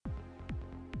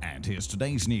And here's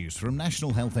today's news from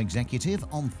National Health Executive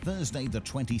on Thursday, the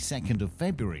 22nd of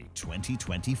February,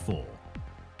 2024.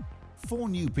 4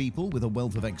 new people with a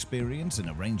wealth of experience in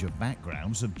a range of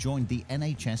backgrounds have joined the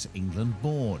NHS England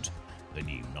board. The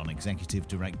new non-executive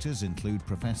directors include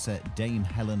Professor Dame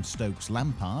Helen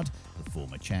Stokes-Lampard, the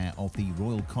former chair of the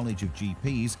Royal College of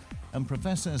GPs, and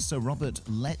Professor Sir Robert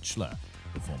Lechler,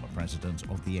 the former president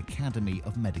of the Academy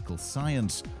of Medical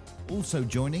Science. Also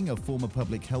joining are former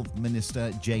Public Health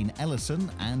Minister Jane Ellison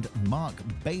and Mark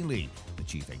Bailey, the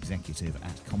chief executive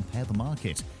at Compare the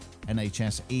Market.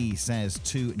 NHSE says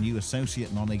 2 new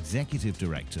associate non-executive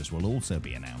directors will also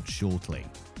be announced shortly.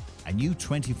 A new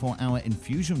 24-hour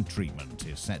infusion treatment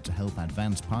is set to help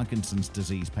advance Parkinson's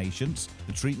disease patients.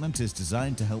 The treatment is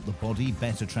designed to help the body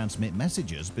better transmit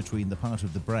messages between the part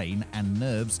of the brain and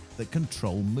nerves that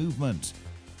control movement.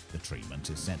 The treatment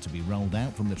is set to be rolled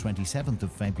out from the 27th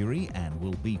of February and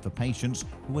will be for patients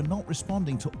who are not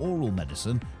responding to oral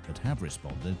medicine but have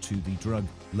responded to the drug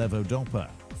levodopa.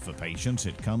 For patients,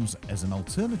 it comes as an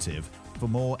alternative for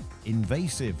more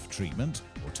invasive treatment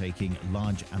or taking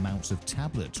large amounts of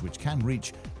tablets, which can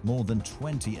reach more than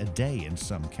 20 a day in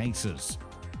some cases.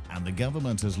 And the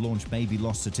government has launched baby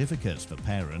loss certificates for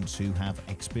parents who have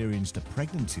experienced a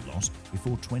pregnancy loss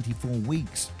before 24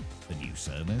 weeks. The new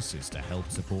service is to help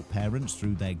support parents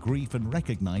through their grief and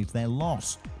recognise their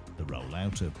loss. The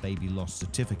rollout of baby loss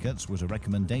certificates was a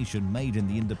recommendation made in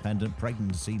the Independent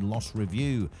Pregnancy Loss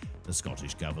Review. The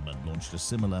Scottish Government launched a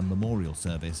similar memorial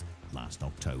service last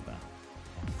October.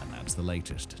 And that's the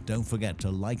latest. Don't forget to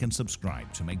like and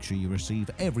subscribe to make sure you receive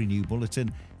every new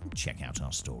bulletin. And check out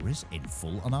our stories in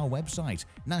full on our website,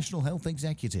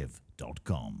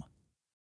 nationalhealthexecutive.com.